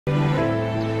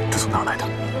从哪儿来的？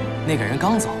那个人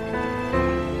刚走。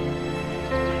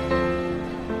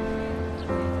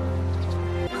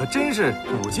可真是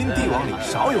古今帝王里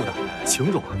少有的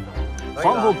情种啊！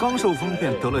皇后刚受封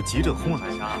便得了急症轰然，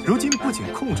如今不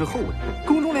仅控制后位，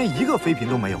宫中连一个妃嫔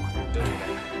都没有啊！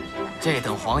这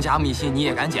等皇家秘辛你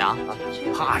也敢讲？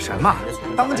怕什么？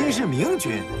当今是明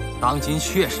君，当今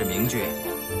确是明君。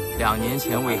2年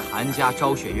前为韩家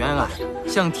昭雪冤案，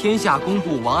向天下公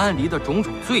布王安离的种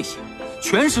种罪行，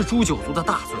全是诛九族的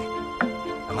大罪。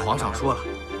皇上说了，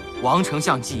王丞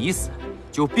相既已死，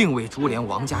就并未株连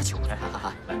王家9人，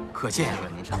可见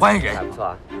宽仁。还不错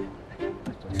啊。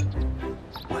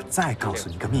我再告诉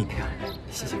你个秘密，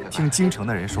听京城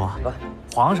的人说，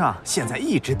皇上现在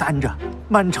一直担着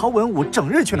满朝文武整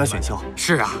日去那选秀。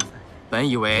是啊，本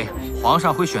以为皇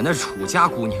上会选的是楚家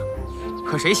姑娘，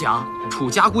可谁想楚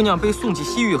家姑娘被送去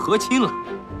西域和亲了。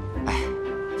哎，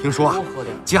听说啊，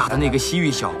嫁的那个西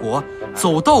域小国，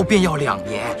走道便要2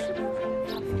年。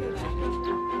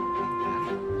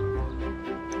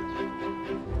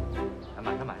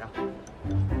马上。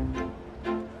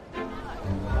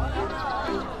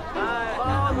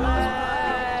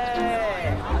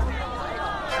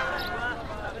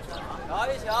瞧一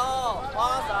瞧，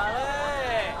花伞嘞！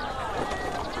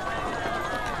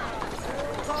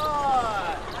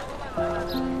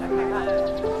来看看，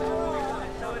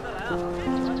稍微再来啊！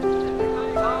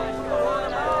我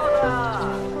的帽子。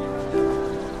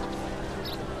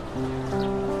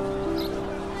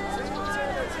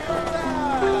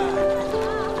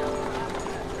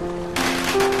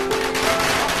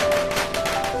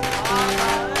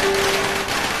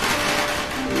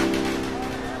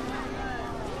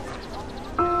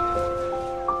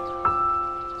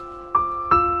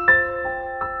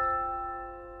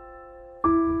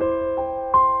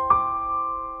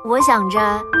我想着，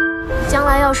将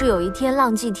来要是有一天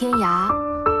浪迹天涯，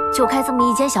就开这么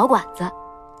一间小馆子，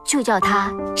就叫它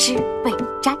知味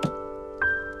斋。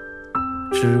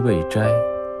知味斋，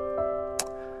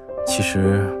其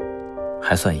实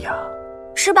还算雅，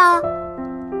是吧？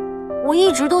我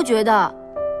一直都觉得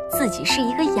自己是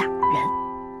一个雅人。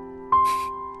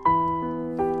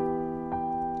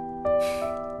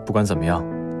不管怎么样，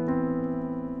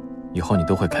以后你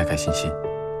都会开开心心，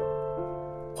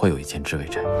会有一间知味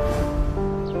斋。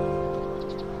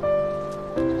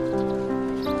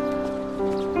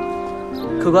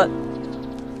客官，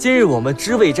今日我们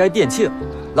知味斋店庆，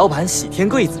老板喜添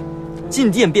贵子，进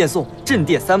店便送镇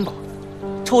店3宝：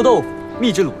臭豆腐、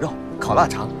秘制卤肉、烤腊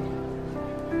肠。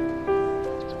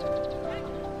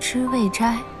知味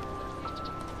斋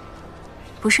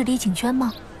不是李景轩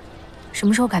吗？什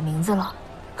么时候改名字了？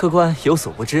客官有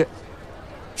所不知，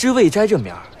知味斋这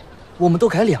名儿，我们都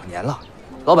改2年了。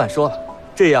老板说了，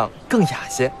这样更雅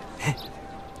些。嘿，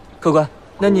客官，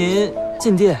那您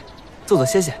进店坐坐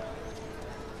歇歇，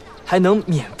还能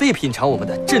免费品尝我们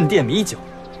的镇店米酒。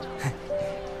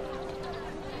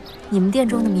你们店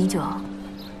中的米酒，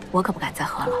我可不敢再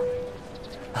喝了。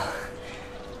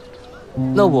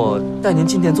那我带您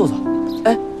进店坐坐。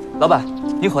哎，老板，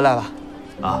您回来了。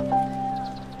啊，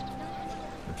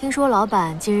听说老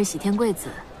板今日喜添贵子，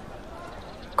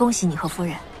恭喜你和夫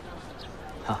人。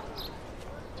啊，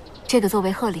这个作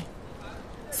为贺礼，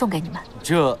送给你们。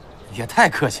这也太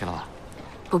客气了吧？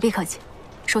不必客气，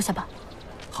收下吧。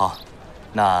好，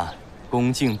那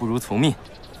恭敬不如从命。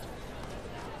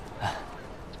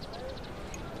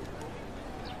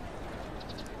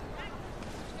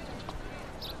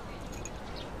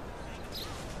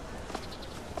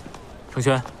程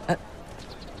轩，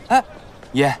哎，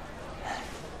爷，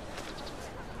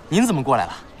您怎么过来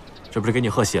了？这不是给你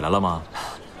贺喜来了吗？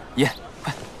爷，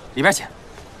快里边请。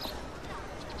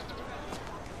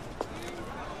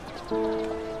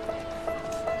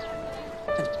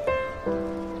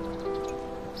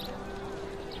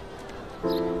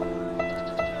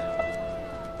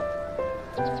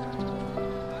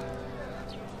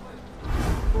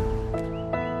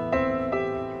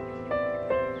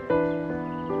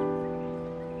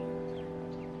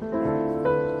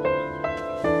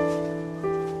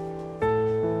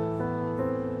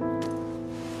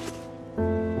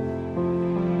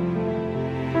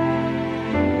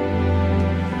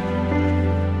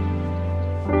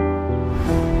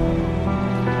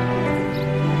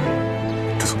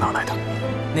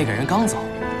那个人刚走。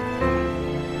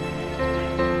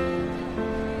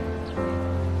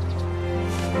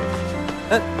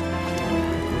哎，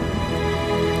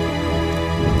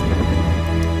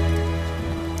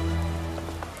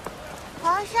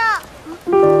皇上，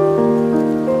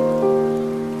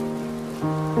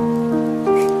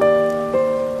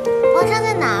皇上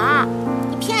在哪儿？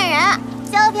你骗人！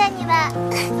就骗你们，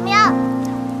怎么样？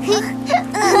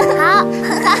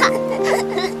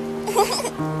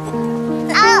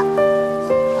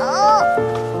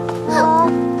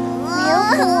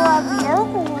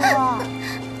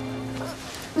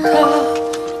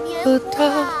和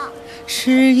他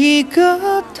是一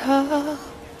个他，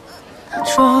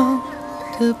装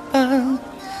的扮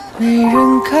没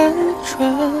人看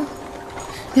穿，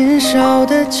年少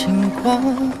的轻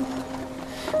狂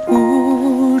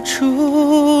无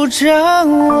处张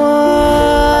望，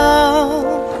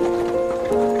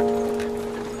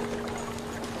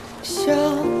想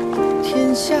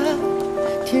天下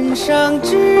天上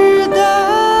之大，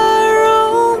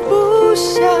容不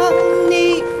下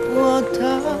你我他，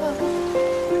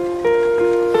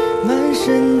满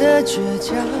身的倔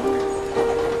强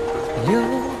留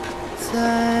在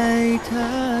他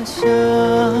乡，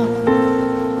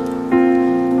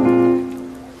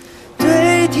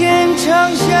对天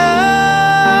长啸，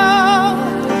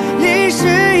历史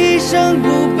一生不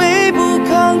悲